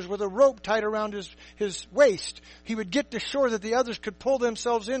waters with a rope tied around his waist. He would get to shore that the others could pull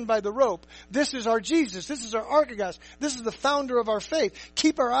themselves in by the rope. This is our Jesus. This is our archegos. This is the founder of our faith.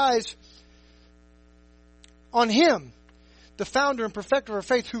 Keep our eyes on him, the founder and perfecter of our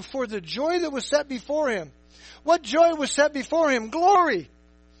faith, who for the joy that was set before him. What joy was set before him? Glory.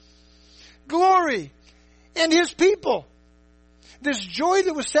 Glory. And his people. This joy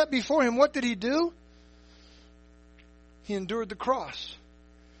that was set before him, what did he do? He endured the cross,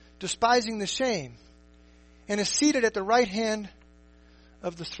 despising the shame, and is seated at the right hand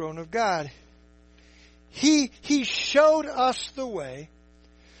of the throne of God. He showed us the way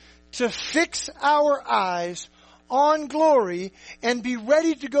to fix our eyes on glory and be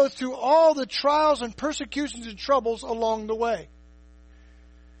ready to go through all the trials and persecutions and troubles along the way.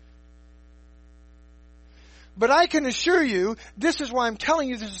 But I can assure you, this is why I'm telling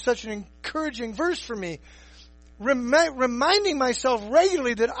you this is such an encouraging verse for me. Reminding myself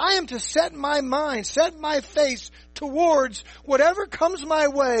regularly that I am to set my mind, set my face towards whatever comes my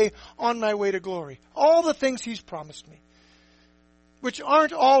way on my way to glory. All the things He's promised me, which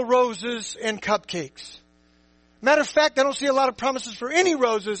aren't all roses and cupcakes. Matter of fact, I don't see a lot of promises for any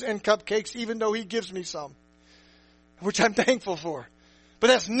roses and cupcakes, even though He gives me some, which I'm thankful for. But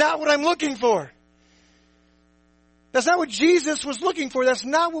that's not what I'm looking for. That's not what Jesus was looking for. That's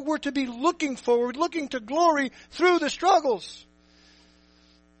not what we're to be looking for. We're looking to glory through the struggles.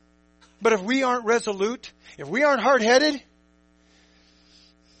 But if we aren't resolute, if we aren't hard-headed,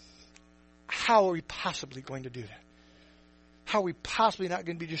 how are we possibly going to do that? How are we possibly not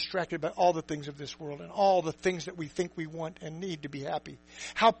going to be distracted by all the things of this world and all the things that we think we want and need to be happy?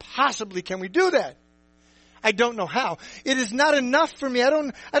 How possibly can we do that? I don't know how. It is not enough for me. I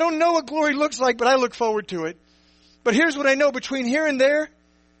don't know what glory looks like, but I look forward to it. But here's what I know between here and there.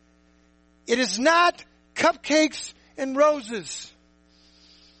 It is not cupcakes and roses.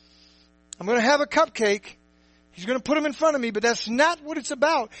 I'm going to have a cupcake. He's going to put them in front of me, but that's not what it's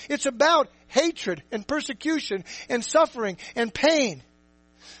about. It's about hatred and persecution and suffering and pain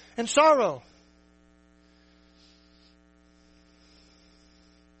and sorrow.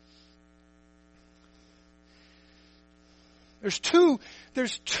 There's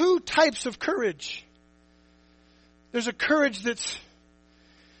two types of courage. There's a courage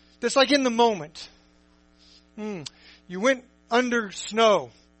that's like in the moment. You went under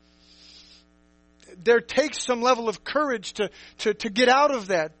snow. There takes some level of courage to get out of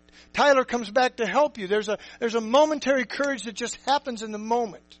that. Tyler comes back to help you. There's a momentary courage that just happens in the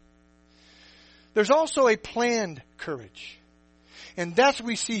moment. There's also a planned courage. And that's what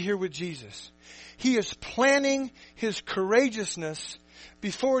we see here with Jesus. He is planning His courageousness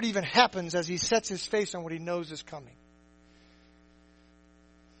before it even happens as He sets His face on what He knows is coming.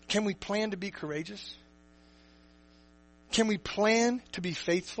 Can we plan to be courageous? Can we plan to be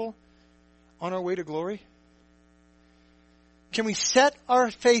faithful on our way to glory? Can we set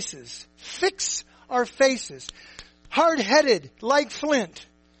our faces, fix our faces, hard-headed like flint,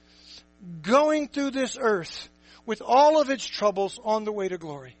 going through this earth with all of its troubles on the way to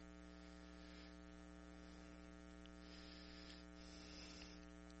glory?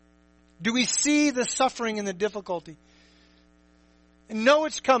 Do we see the suffering and the difficulty and know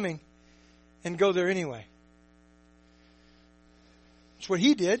it's coming and go there anyway? It's what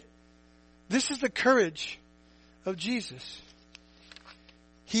He did. This is the courage of Jesus.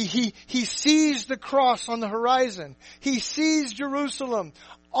 He sees the cross on the horizon. He sees Jerusalem,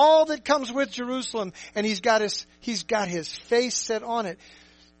 all that comes with Jerusalem, and he's got his face set on it.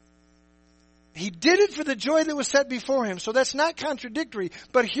 He did it for the joy that was set before Him. So that's not contradictory.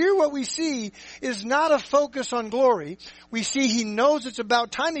 But here what we see is not a focus on glory. We see He knows it's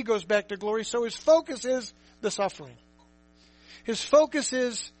about time He goes back to glory. So His focus is the suffering. His focus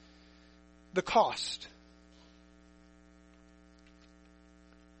is the cost.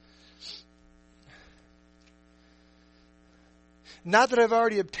 Not that I've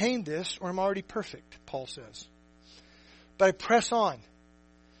already obtained this or I'm already perfect, Paul says. But I press on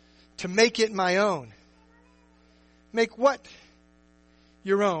to make it my own. Make what?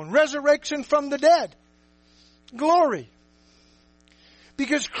 Your own. Resurrection from the dead. Glory.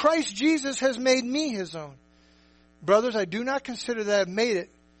 Because Christ Jesus has made me His own. Brothers, I do not consider that I've made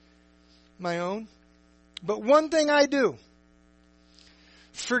it my own. But one thing I do,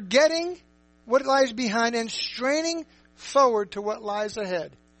 forgetting what lies behind and straining forward to what lies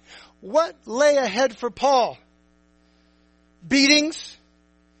ahead. What lay ahead for Paul? Beatings,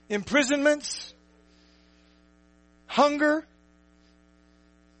 imprisonments, hunger,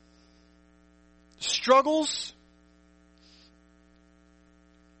 struggles.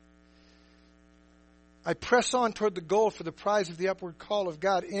 I press on toward the goal for the prize of the upward call of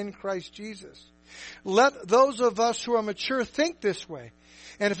God in Christ Jesus. Let those of us who are mature think this way.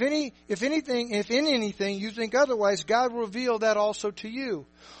 And if in anything you think otherwise, God will reveal that also to you.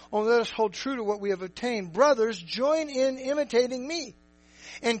 Only let us hold true to what we have obtained. Brothers, join in imitating me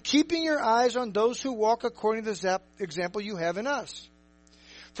and keeping your eyes on those who walk according to the example you have in us.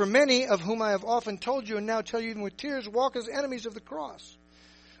 For many of whom I have often told you and now tell you even with tears, walk as enemies of the cross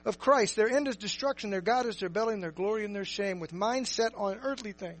of Christ. Their end is destruction. Their God is their belly and their glory and their shame, with mind set on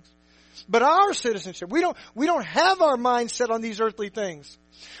earthly things. But our citizenship, we don't have our mind set on these earthly things.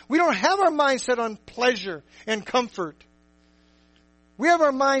 We don't have our mind set on pleasure and comfort. We have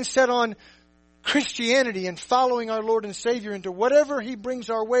our mind set on Christianity and following our Lord and Savior into whatever He brings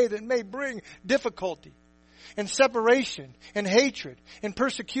our way that may bring difficulty and separation and hatred and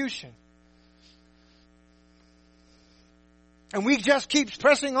persecution. And we just keep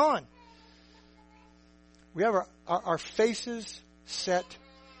pressing on. We have our faces set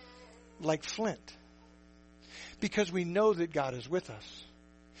like flint. Because we know that God is with us.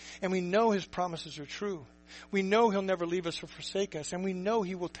 And we know His promises are true. We know He'll never leave us or forsake us. And we know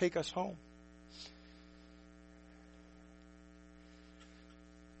He will take us home.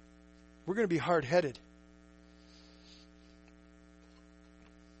 We're going to be hard-headed.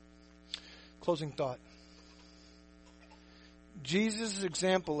 Closing thought. Jesus'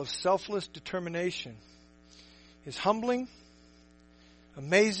 example of selfless determination is humbling,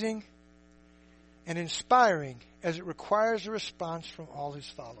 amazing, and inspiring as it requires a response from all His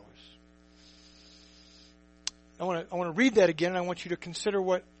followers. I want to read that again, and I want you to consider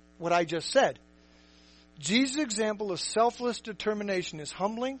what I just said. Jesus' example of selfless determination is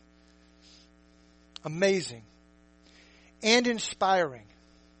humbling, amazing, and inspiring.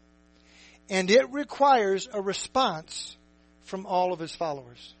 And it requires a response from all of His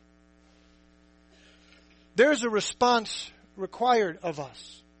followers. There's a response required of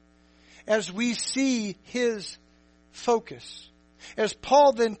us as we see His focus. As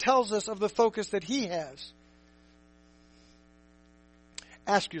Paul then tells us of the focus that he has.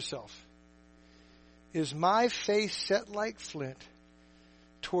 Ask yourself, is my face set like flint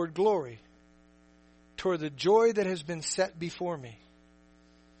toward glory, toward the joy that has been set before me?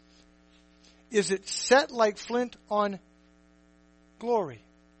 Is it set like flint on glory?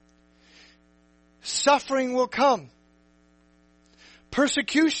 Suffering will come.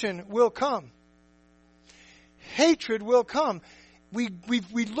 Persecution will come. Hatred will come. We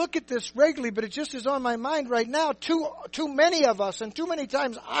look at this regularly, but it just is on my mind right now. Too many of us, and too many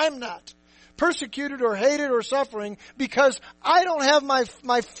times I'm not persecuted or hated or suffering because I don't have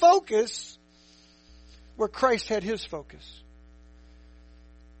my focus where Christ had His focus.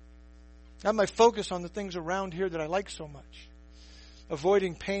 I have my focus on the things around here that I like so much.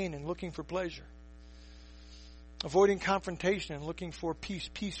 Avoiding pain and looking for pleasure. Avoiding confrontation and looking for peace.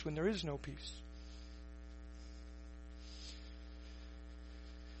 Peace when there is no peace.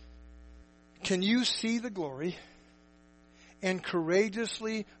 Can you see the glory and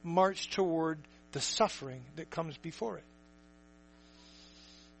courageously march toward the suffering that comes before it?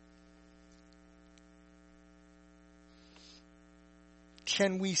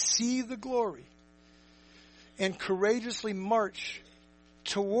 Can we see the glory and courageously march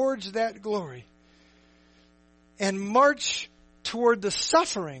towards that glory and march toward the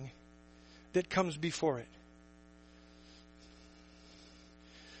suffering that comes before it?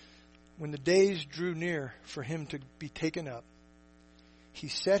 When the days drew near for Him to be taken up, He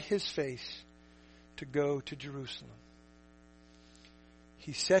set His face to go to Jerusalem.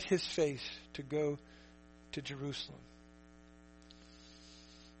 He set His face to go to Jerusalem.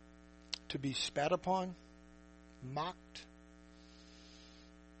 To be spat upon, mocked,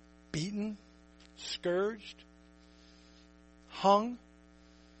 beaten, scourged, hung,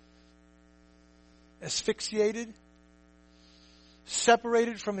 asphyxiated,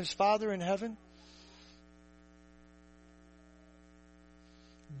 separated from His Father in heaven,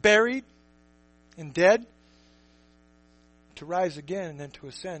 buried and dead, to rise again and then to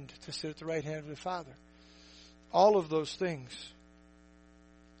ascend to sit at the right hand of the Father. All of those things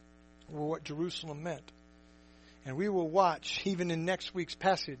were what Jerusalem meant. And we will watch, even in next week's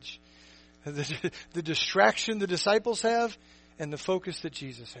passage, the distraction the disciples have and the focus that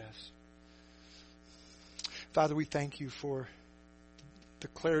Jesus has. Father, we thank You for the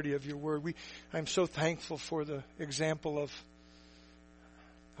clarity of Your word. I'm so thankful for the example of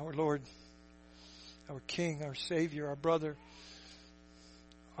our Lord, our King, our Savior, our brother,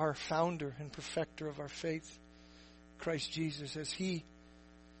 our founder and perfecter of our faith, Christ Jesus, as He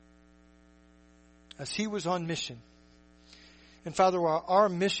was on mission. And Father, while our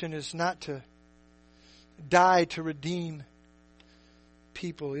mission is not to die to redeem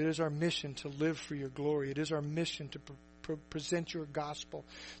people, it is our mission to live for Your glory. It is our mission to present Your gospel,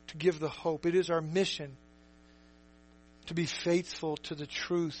 to give the hope. It is our mission to be faithful to the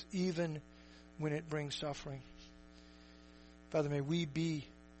truth even when it brings suffering. Father, may we be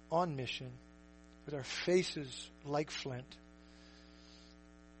on mission with our faces like flint,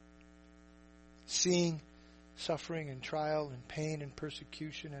 seeing suffering and trial and pain and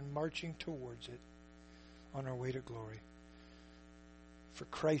persecution and marching towards it on our way to glory. For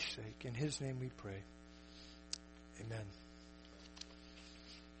Christ's sake, in His name we pray. Amen.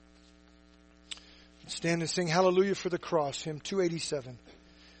 Stand and sing Hallelujah for the Cross, hymn 287.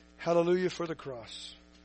 Hallelujah for the Cross.